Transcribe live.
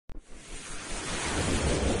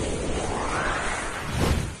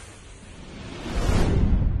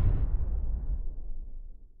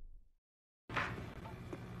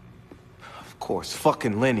course,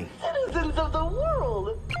 fucking Lenny. Citizens of the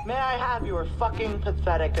world, may I have your fucking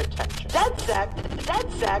pathetic attention? DedSec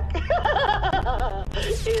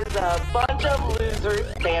is a bunch of losers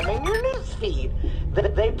spamming your newsfeed.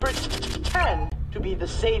 They pretend to be the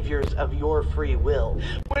saviors of your free will,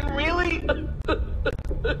 when really,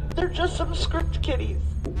 they're just some script kiddies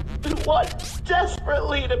who want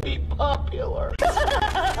desperately to be popular.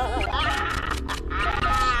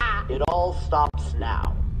 It all stops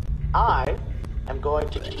now. I am going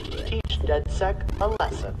to teach DedSec a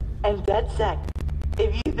lesson. And DedSec,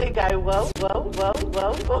 if you think I won't, or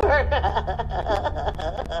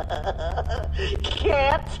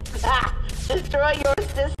can't destroy your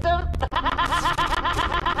system,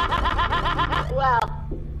 well,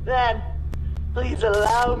 then, please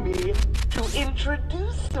allow me to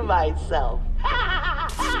introduce myself.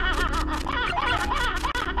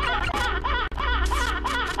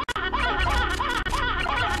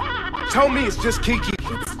 Tell me it's just Kiki.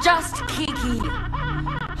 It's just Kiki.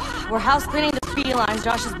 We're house cleaning the felines.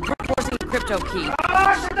 Josh is brute forcing the crypto key.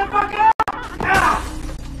 Oh, shut the fuck up! Ah!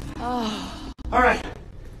 Oh. Alright,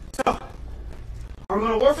 so, are we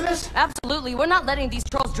going to war for this? Absolutely. We're not letting these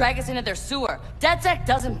trolls drag us into their sewer. DedSec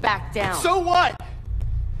doesn't back down. So what?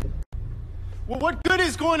 Well, what good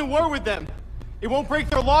is going to war with them? It won't break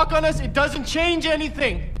their lock on us. It doesn't change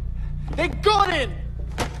anything. They got it!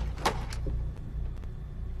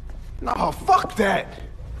 No, fuck that.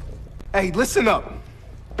 Hey, listen up.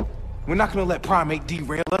 We're not gonna let Primate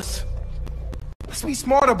derail us. Let's be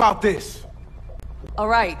smart about this. All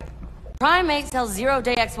right. Primate sells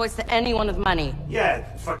zero-day exploits to anyone with money. Yeah,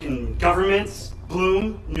 fucking governments,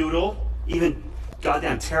 Bloom, Noodle, even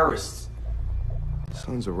goddamn terrorists.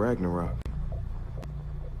 Sons of Ragnarok.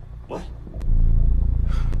 What?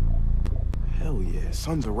 Hell yeah,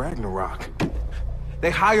 Sons of Ragnarok. They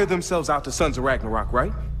hire themselves out to Sons of Ragnarok,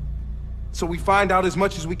 right? So we find out as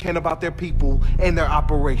much as we can about their people and their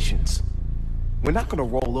operations. We're not gonna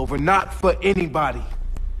roll over, not for anybody.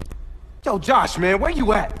 Yo, Josh, man, where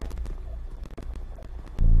you at?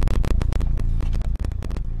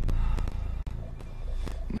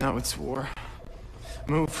 Now it's war.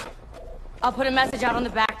 Move. I'll put a message out on the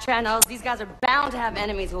back channels. These guys are bound to have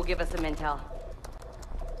enemies who will give us some intel.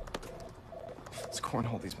 Let's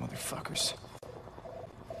cornhole these motherfuckers.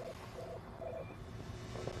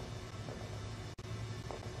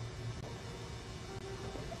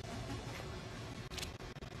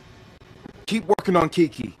 Keep working on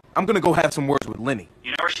Kiki. I'm gonna go have some words with Lenny.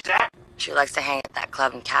 You know where she's at? She likes to hang at that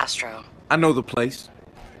club in Castro. I know the place.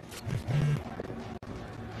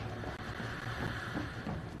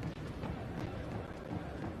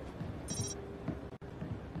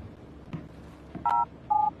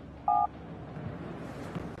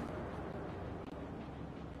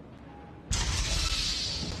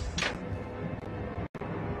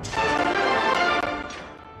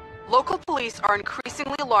 Local police are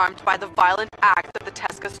increasingly alarmed by the violent acts of the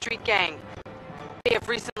Tesca Street gang. They have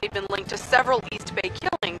recently been linked to several East Bay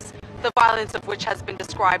killings, the violence of which has been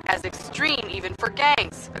described as extreme even for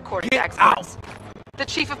gangs, according to experts. The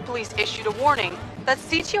chief of police issued a warning that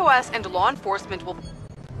CTOS and law enforcement will...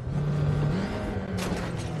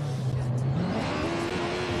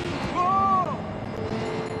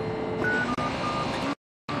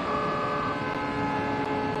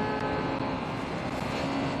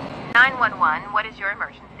 What is your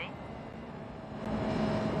emergency?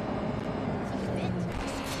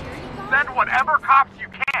 Send whatever cops you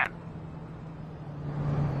can.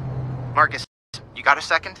 Marcus, you got a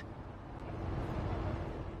second?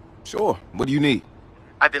 Sure, what do you need?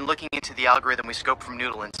 I've been looking into the algorithm we scoped from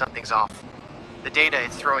Noodle and something's off. The data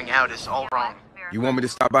it's throwing out is all wrong. You want me to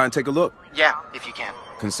stop by and take a look? Yeah, if you can.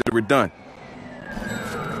 Consider it done.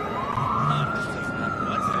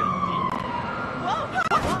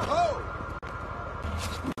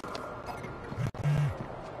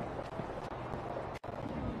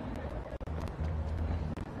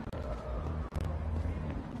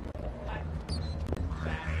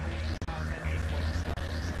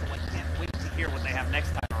 What they have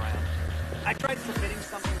next time around. I tried submitting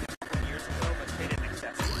something a couple years ago, but they didn't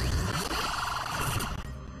accept it.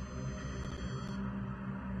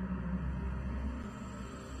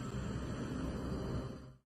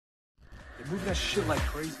 They move that shit like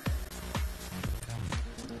crazy.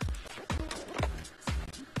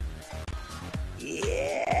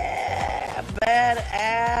 Yeah,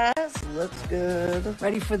 badass. Looks good.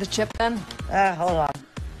 Ready for the chip then? Hold on.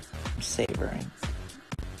 I'm savoring.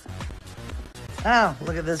 Oh,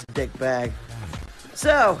 look at this dick bag.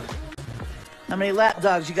 So, how many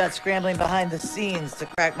lapdogs you got scrambling behind the scenes to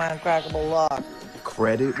crack my uncrackable lock?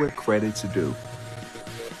 Credit where credit's due.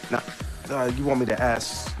 Now You want me to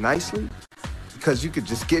ask nicely? Because you could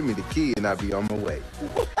just give me the key and I'd be on my way.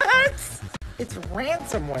 What? It's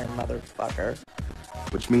ransomware, motherfucker.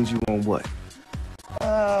 Which means you want what? Oh,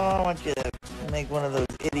 I want you to make one of those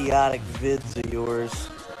idiotic vids of yours.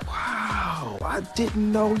 Wow, I didn't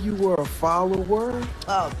know you were a follower.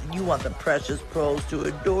 Oh, you want the precious pros to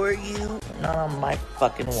adore you? Not on my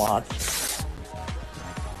fucking watch.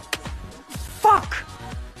 Fuck!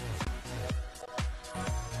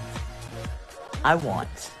 I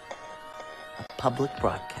want a public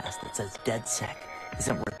broadcast that says DedSec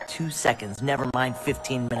isn't worth 2 seconds, never mind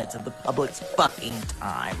 15 minutes of the public's fucking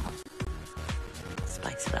time.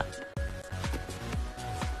 Spice it up.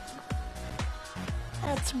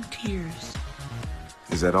 Add some tears.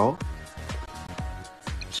 Is that all?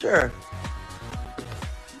 Sure.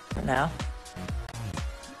 For now.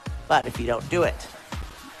 But if you don't do it,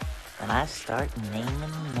 then I start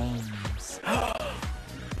naming names.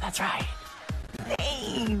 That's right.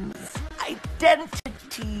 Names.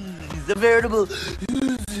 Identities. A veritable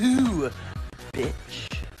zoo. Bitch.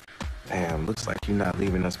 Damn, looks like you're not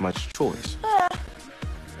leaving us much choice.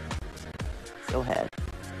 Go ahead.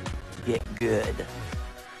 Get good.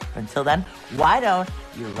 Until then, why don't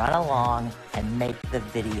you run along and make the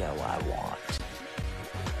video I want?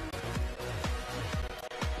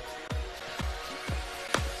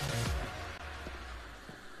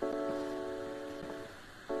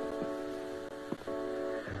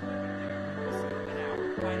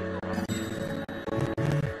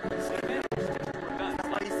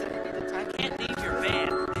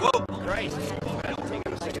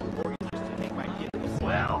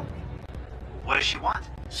 Well, what does she want?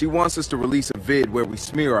 She wants us to release a vid where we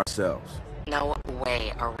smear ourselves. No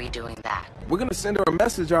way are we doing that. We're gonna send her a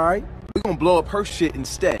message, alright? We're gonna blow up her shit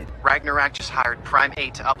instead. Ragnarok just hired Prime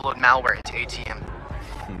 8 to upload malware into ATM.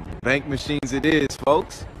 Bank machines it is,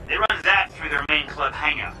 folks. They run that through their main club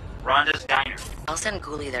hangout, Rhonda's Diner. I'll send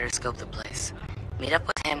Ghoulie there to scope the place. Meet up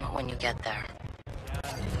with him when you get there.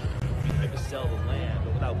 I could sell the land,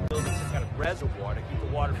 but without building some kind of reservoir to keep the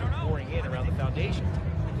water from pouring in around the foundation.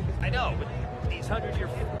 I know, but these 100-year...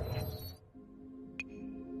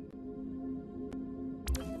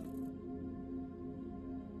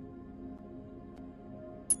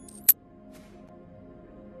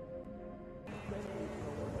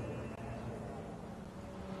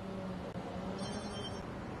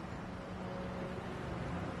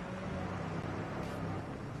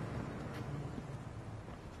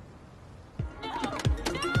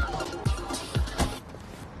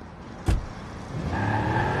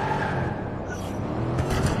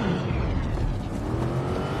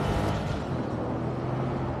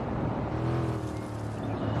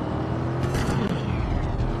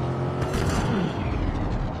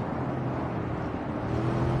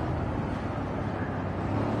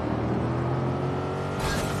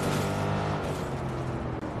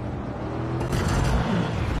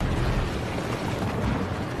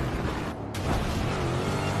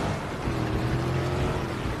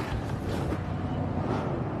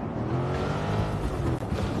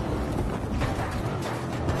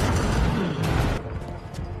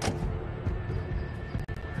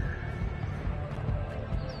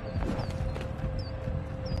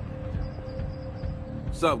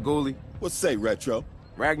 What's up, Ghoulie? What say, Retro?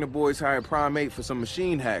 Ragnar boys hired Prime 8 for some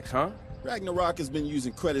machine hacks, huh? Ragnarok has been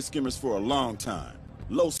using credit skimmers for a long time.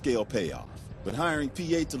 Low-scale payoff. But hiring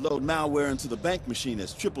P8 to load malware into the bank machine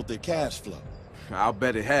has tripled their cash flow. I'll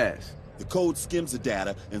bet it has. The code skims the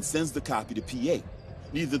data and sends the copy to P8.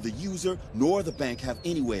 Neither the user nor the bank have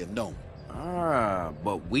any way of knowing. Ah,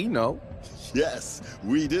 but we know. Yes,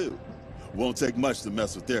 we do. Won't take much to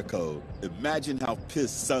mess with their code. Imagine how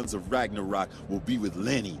pissed Sons of Ragnarok will be with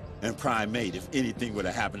Lenny and Prime 8 if anything were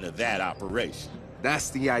to happen to that operation.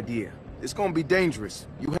 That's the idea. It's gonna be dangerous.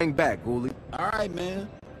 You hang back, Ghoulie. All right, man.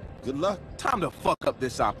 Good luck. Time to fuck up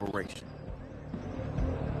this operation.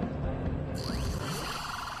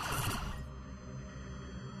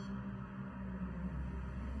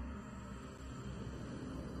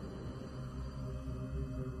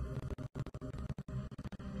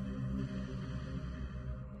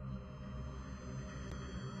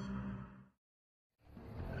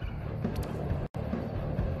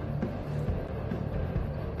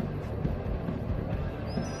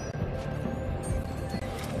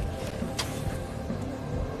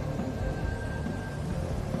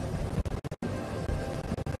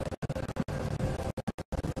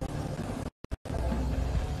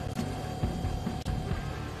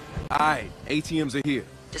 Alright, ATMs are here.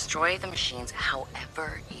 Destroy the machines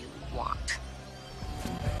however you want.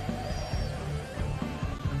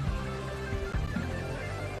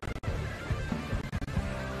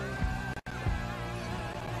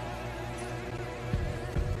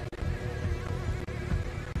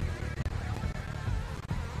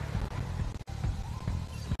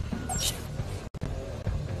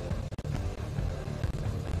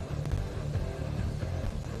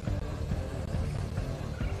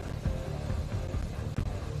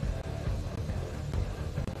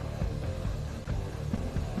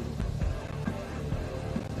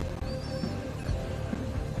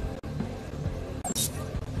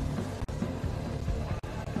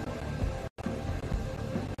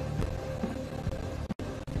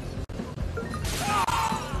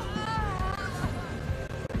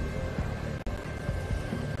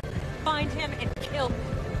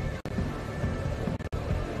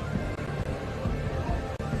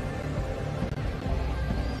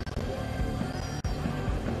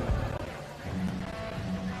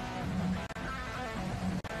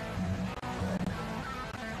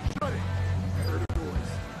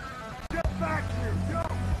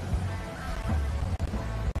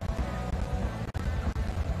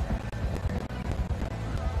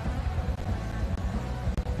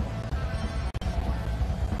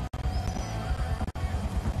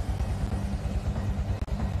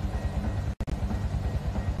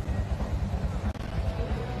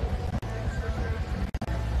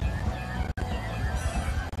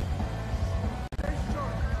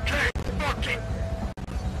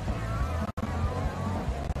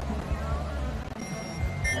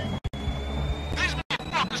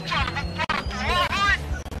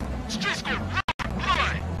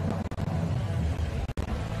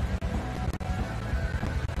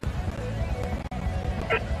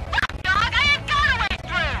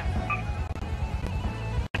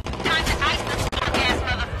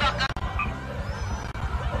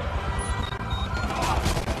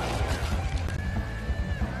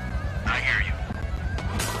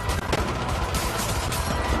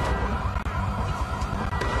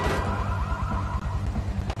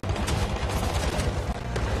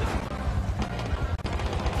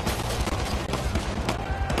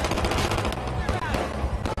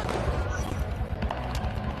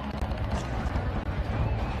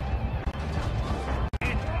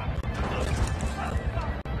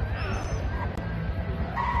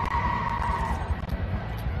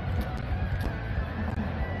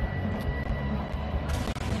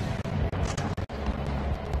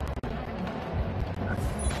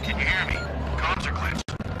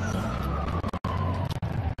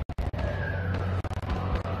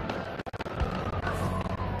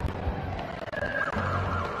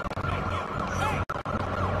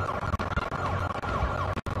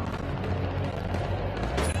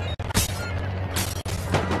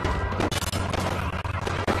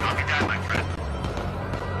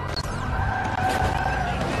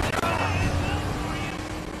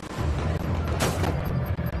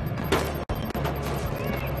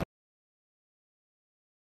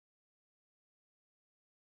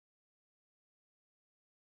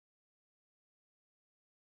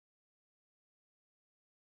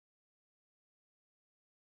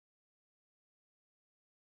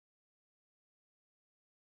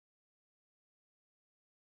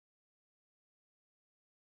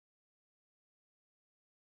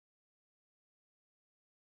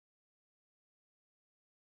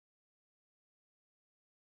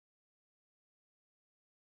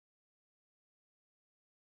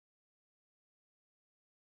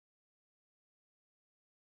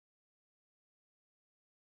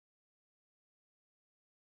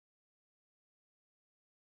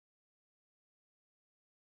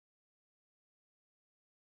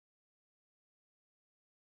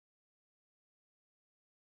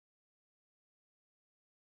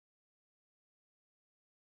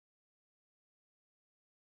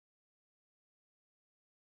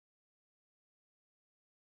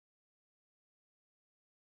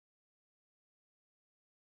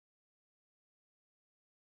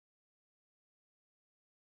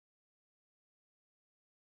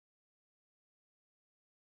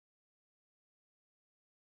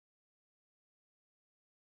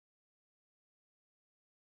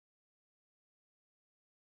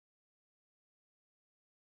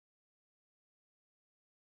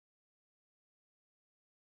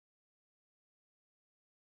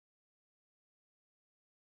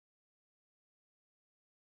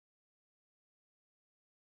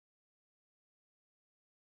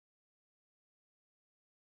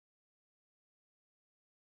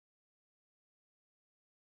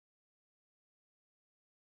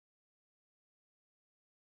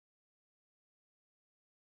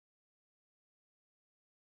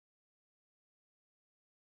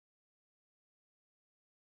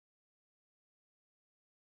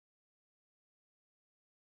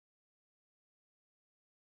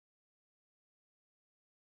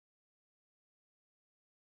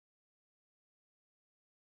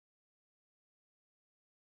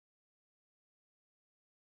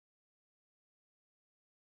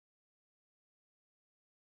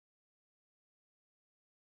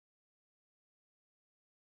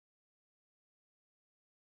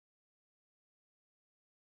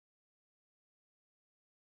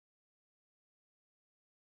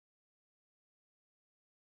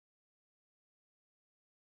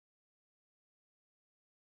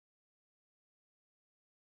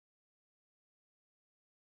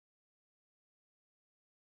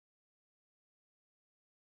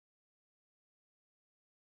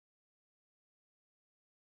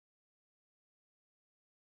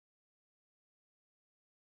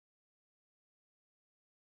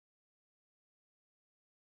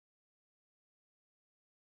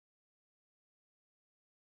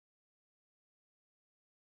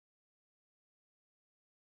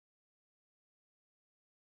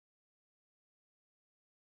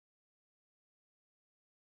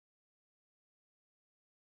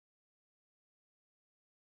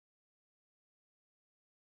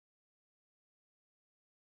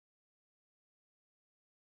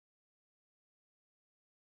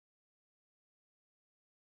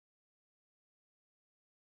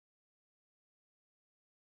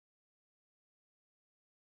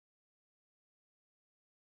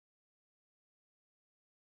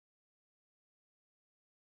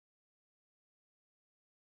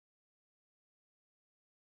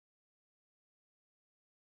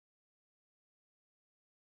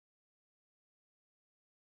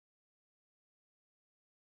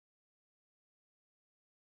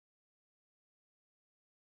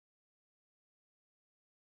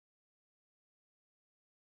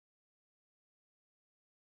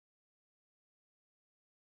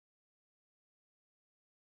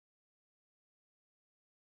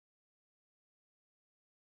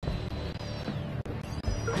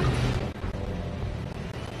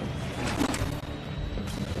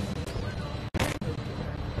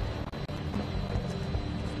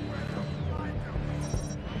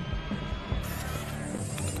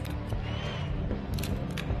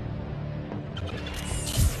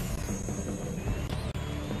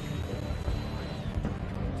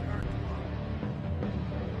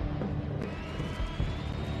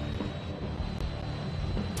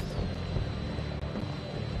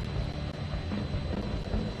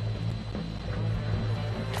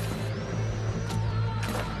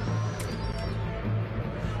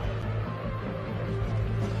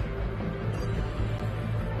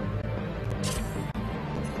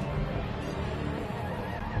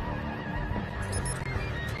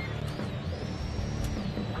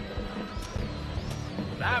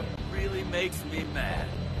 makes me mad.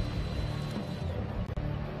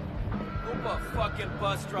 Hope a fucking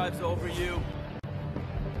bus drives over you.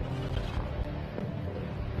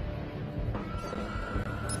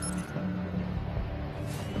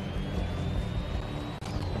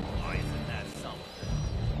 Oh, isn't that something?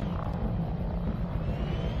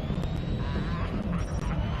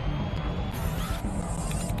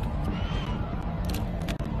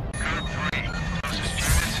 Code 3. Closest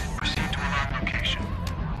units, proceed to alarm location.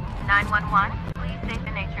 911, please state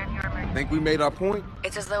the nature of your emergency. Think we made our point?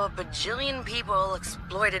 It's as though a bajillion people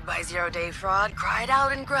exploited by zero-day fraud cried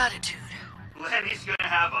out in gratitude. Lenny's gonna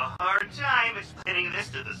have a hard time explaining this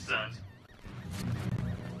to the Sons.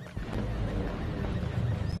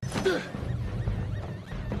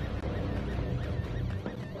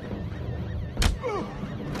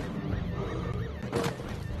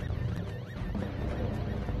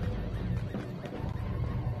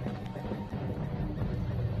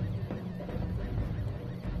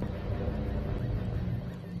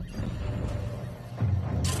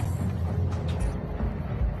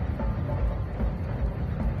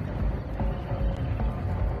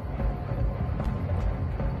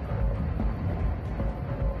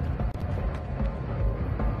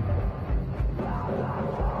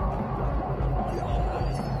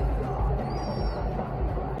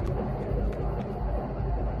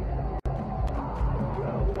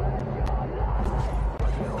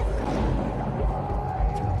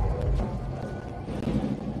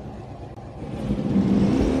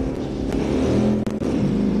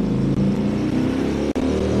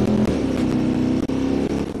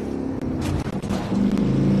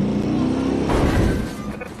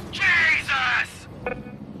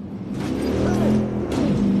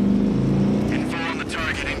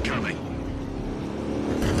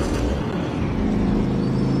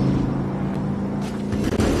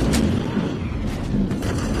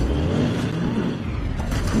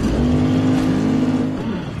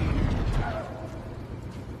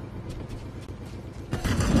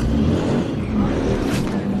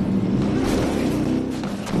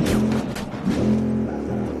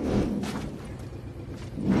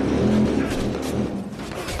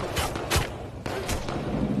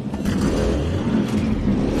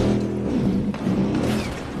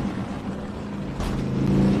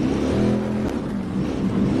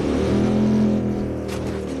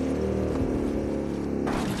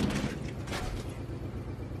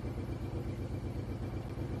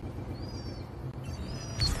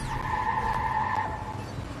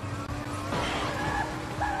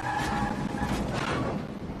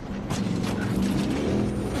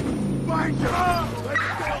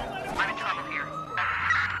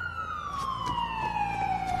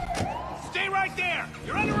 Stay right there!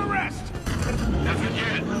 You're under arrest! Nothing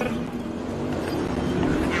yet. We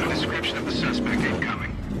have a description of the suspect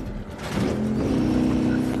incoming.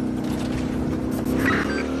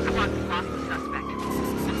 I want to lost the suspect.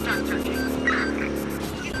 We'll start searching.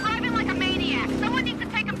 He's driving like a maniac. Someone needs to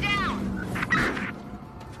take him down.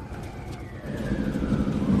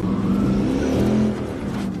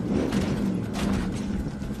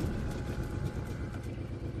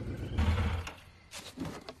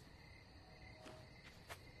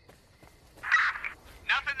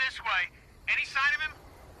 Nothing this way. Any sign of him?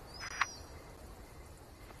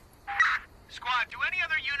 Squad, do any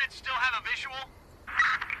other units still have a visual?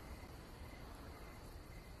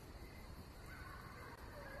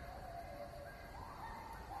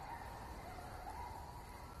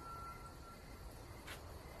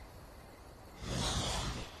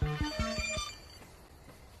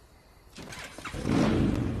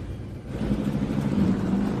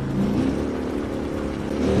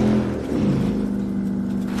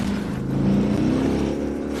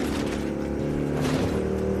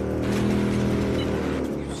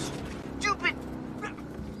 Stupid!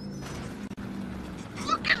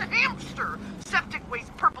 Fucking hamster! Septic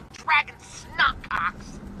waste purple dragon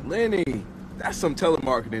snotcocks! Lenny, that's some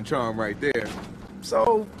telemarketing charm right there.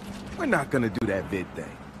 So, we're not gonna do that vid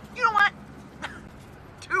thing. You know what?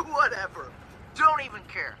 Do whatever. Don't even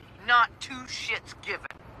care. Not two shits given.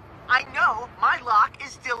 I know my lock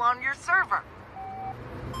is still on your server.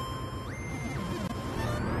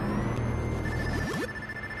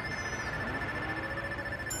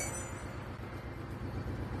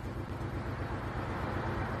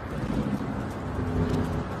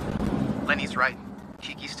 Lenny's right.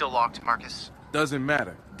 Kiki's still locked, Marcus. Doesn't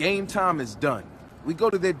matter. Game time is done. We go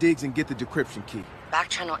to their digs and get the decryption key.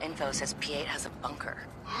 Back-channel info says P8 has a bunker.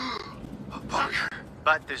 A bunker?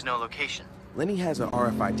 But there's no location. Lenny has an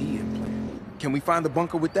RFID implant. Can we find the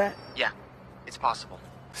bunker with that? Yeah, it's possible.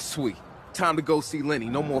 Sweet. Time to go see Lenny.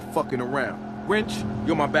 No more fucking around. Wrench,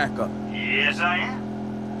 you're my backup. Yes, I am.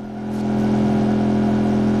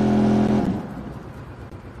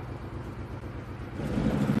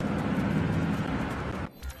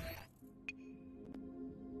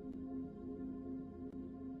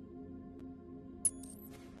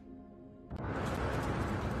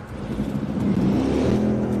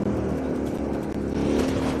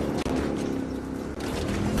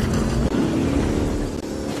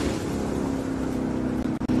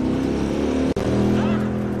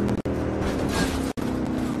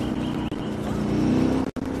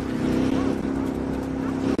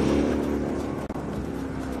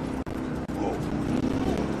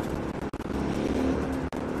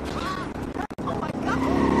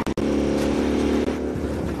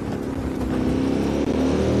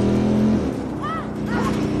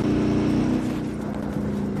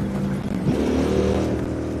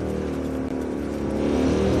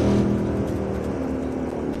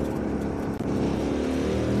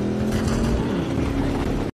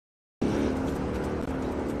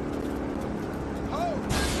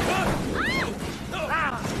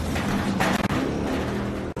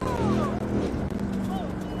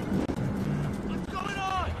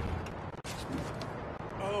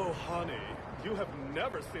 You have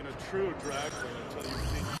never seen a true drag queen until you've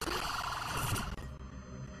seen...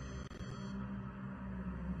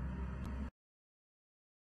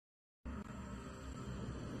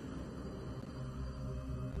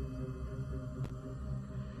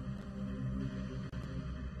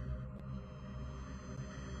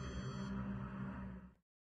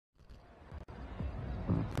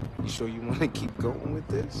 You sure you want to keep going with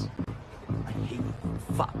this? I hate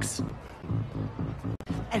fucks.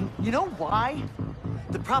 And you know why?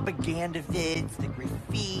 The propaganda vids, the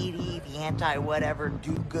graffiti, the anti-whatever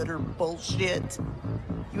do-gooder bullshit.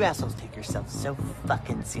 You assholes take yourselves so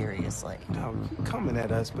fucking seriously. No, you're coming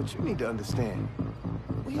at us, but you need to understand.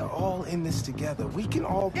 We are all in this together. We can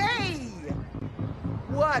all... Hey!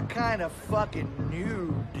 What kind of fucking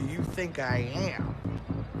noob do you think I am?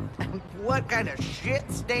 And what kind of shit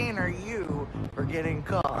stain are you for getting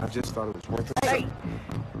caught? I just thought it was worth it. Hey!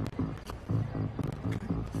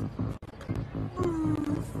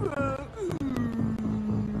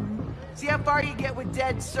 See how far you get with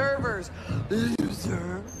dead servers,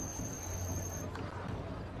 loser.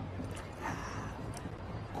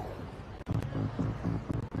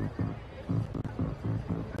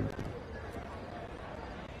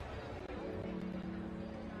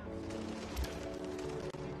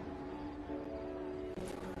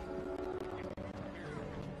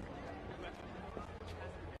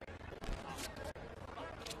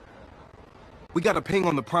 We got a ping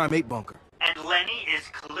on the Prime 8 bunker. And Lenny is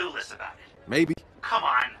clueless about it. Maybe. Come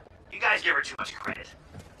on. You guys give her too much credit.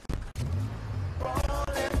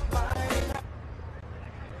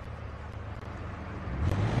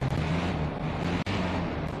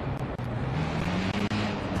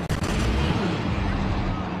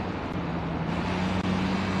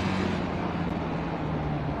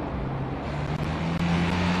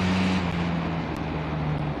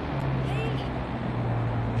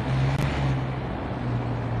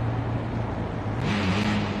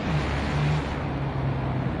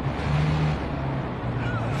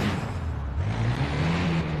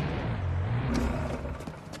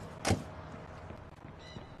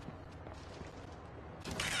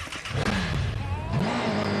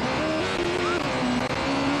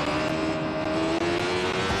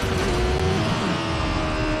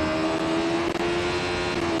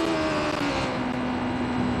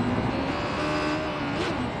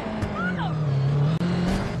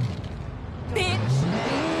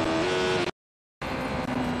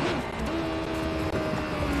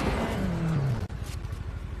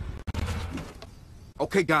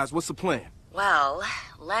 Okay, guys, what's the plan? Well,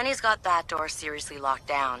 Lenny's got that door seriously locked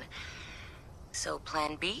down. So,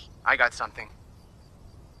 plan B? I got something.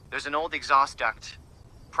 There's an old exhaust duct.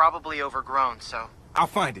 Probably overgrown, so... I'll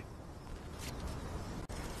find it.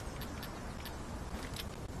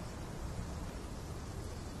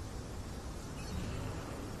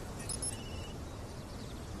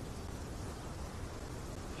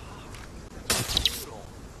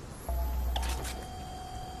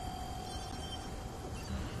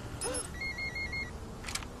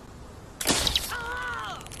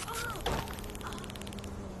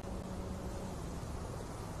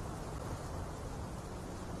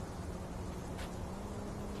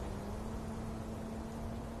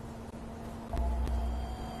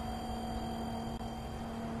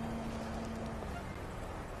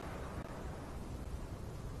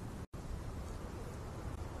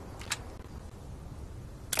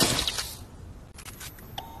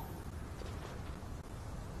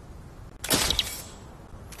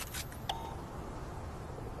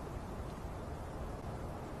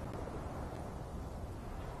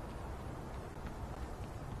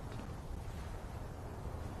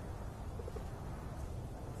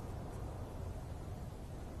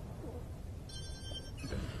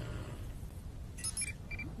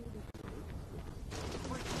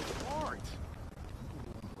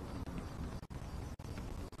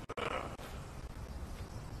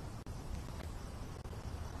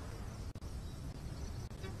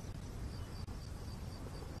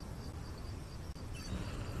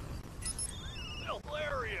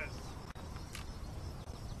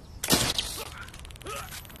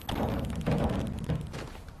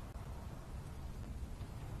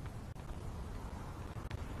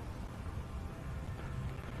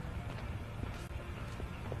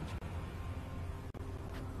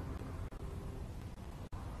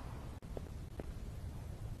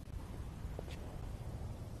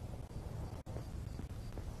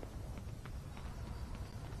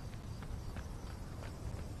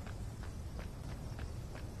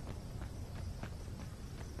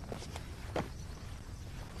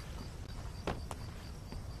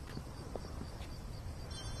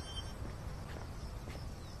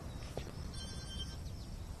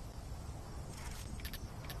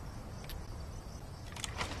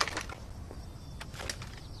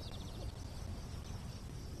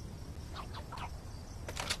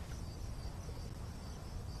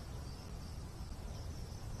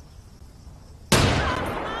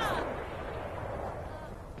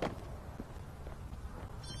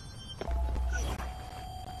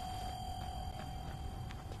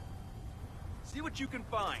 See what you can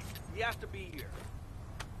find. He has to be here.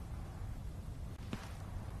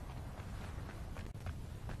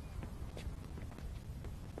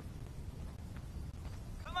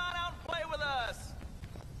 Come on out and play with us!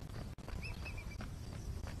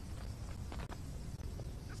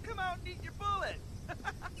 Just come out and eat your bullet!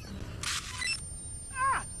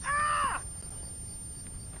 Ah! Ah!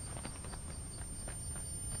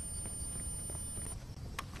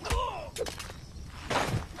 Oh!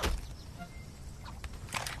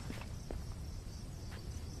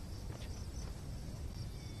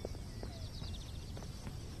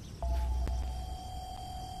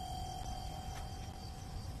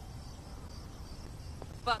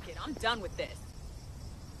 Fuck it, I'm done with this.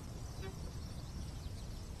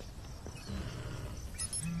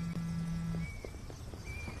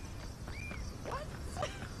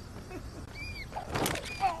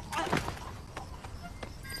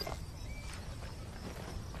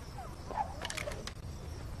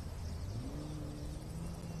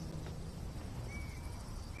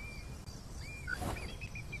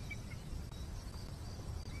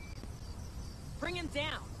 Bring him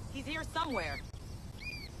down. He's here somewhere.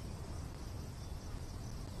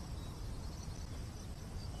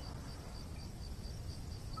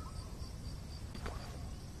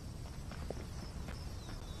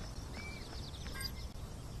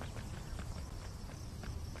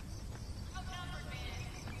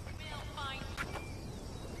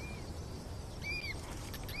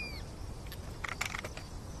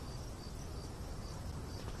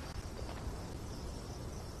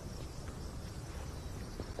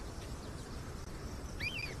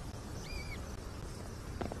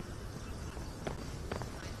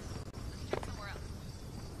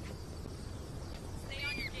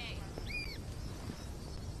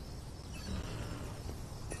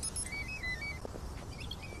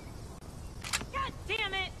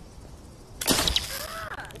 Damn it!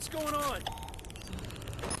 What's going on?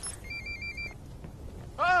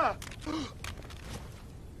 Ah!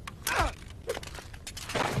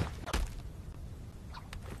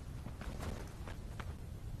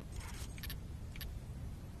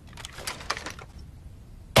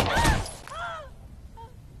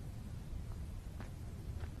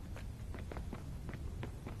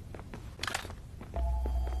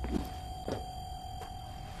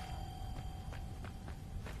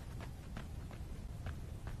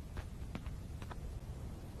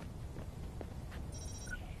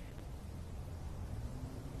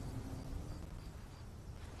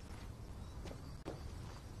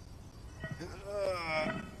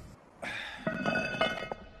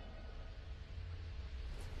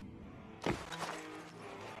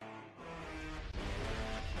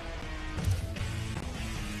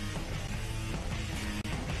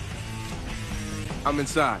 I'm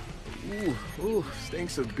inside. Ooh,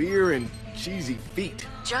 stinks of beer and cheesy feet.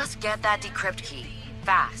 Just get that decrypt key.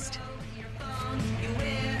 Fast.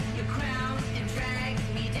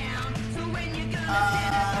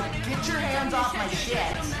 Get your hands off my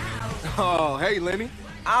shit. Oh, hey, Lenny.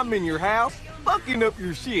 I'm in your house, fucking up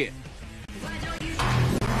your shit.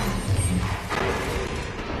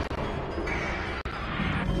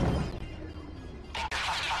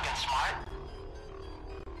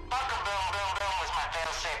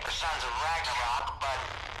 Sons of Ragnarok, but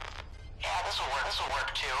yeah, this'll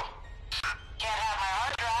work too. Can't have my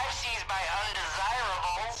hard drive seized by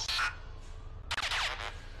undesirables.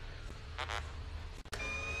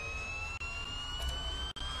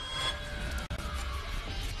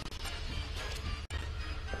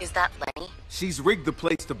 Is that Lenny? She's rigged the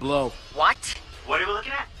place to blow. What? What are we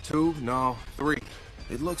looking at? 2, no, 3.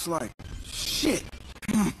 It looks like shit.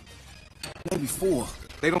 Maybe 4.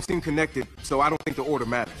 They don't seem connected, so I don't think the order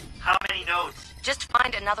matters. How many nodes? Just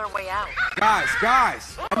find another way out. Guys,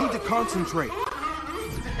 I need to concentrate.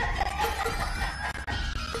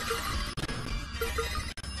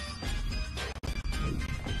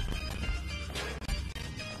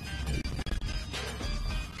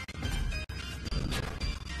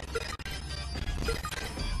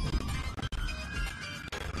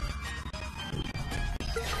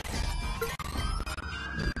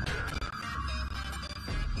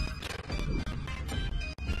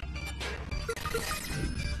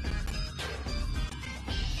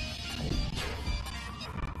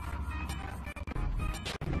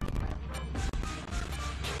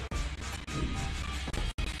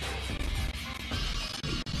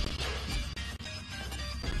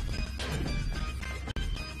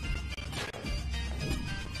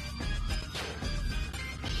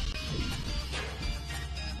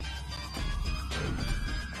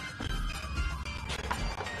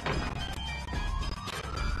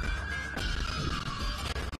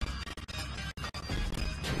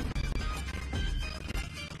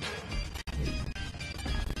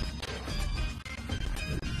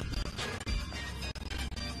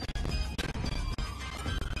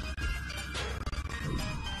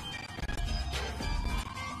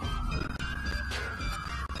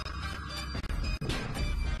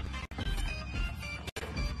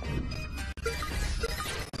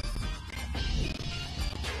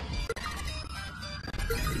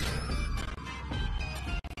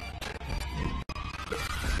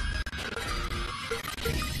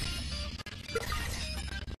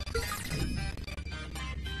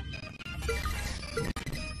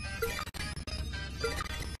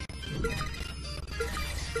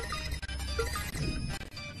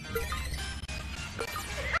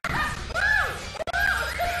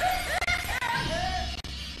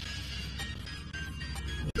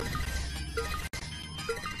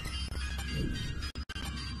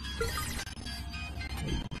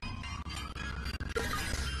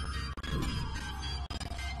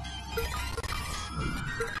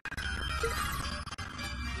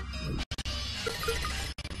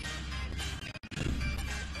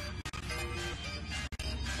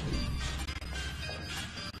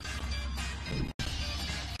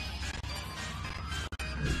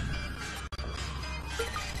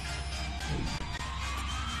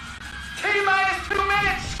 T-minus 2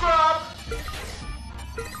 minutes, scrub!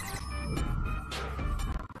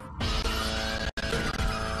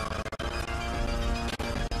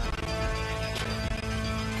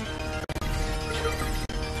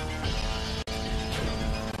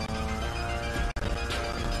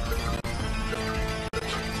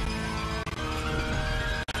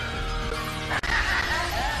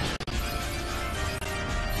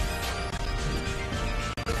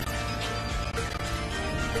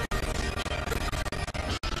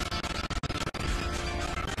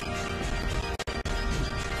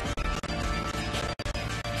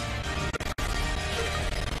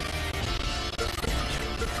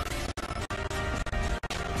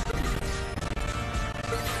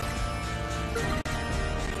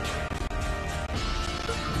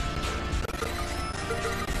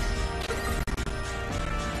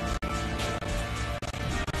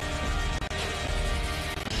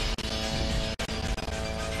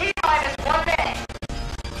 T-minus 1 minute.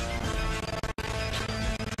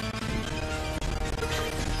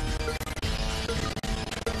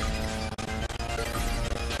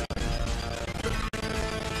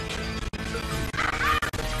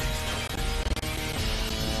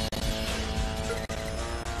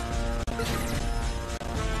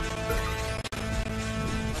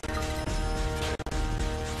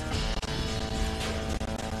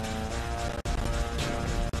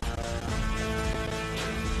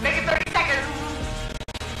 Make it 30 seconds.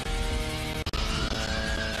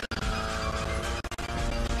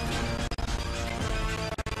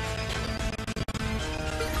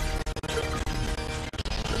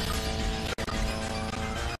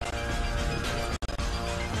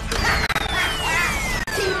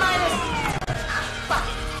 T-minus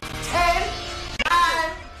 10,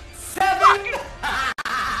 9, 7.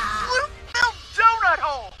 Blue-filled donut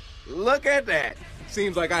hole. Look at that.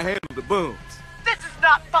 Seems like I handled the booms. This is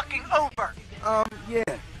not fucking over. Yeah,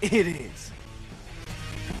 it is.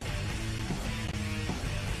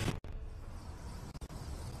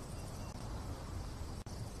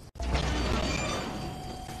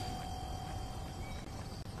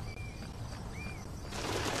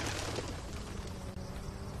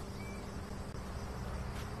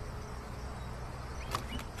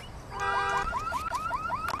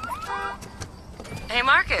 Hey,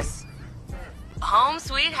 Marcus. Home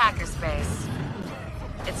sweet hackerspace.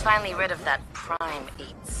 It's finally rid of that crime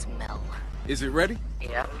ate smell. Is it ready?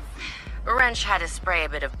 Yep. Wrench had to spray a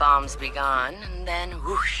bit of bombs be gone, and then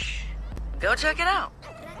whoosh. Go check it out.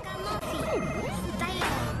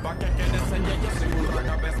 Pa' que quede ese yeye, seguro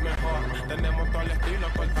cada vez mejor. Tenemos todo el estilo,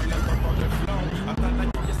 con talento, con el flow. Hasta la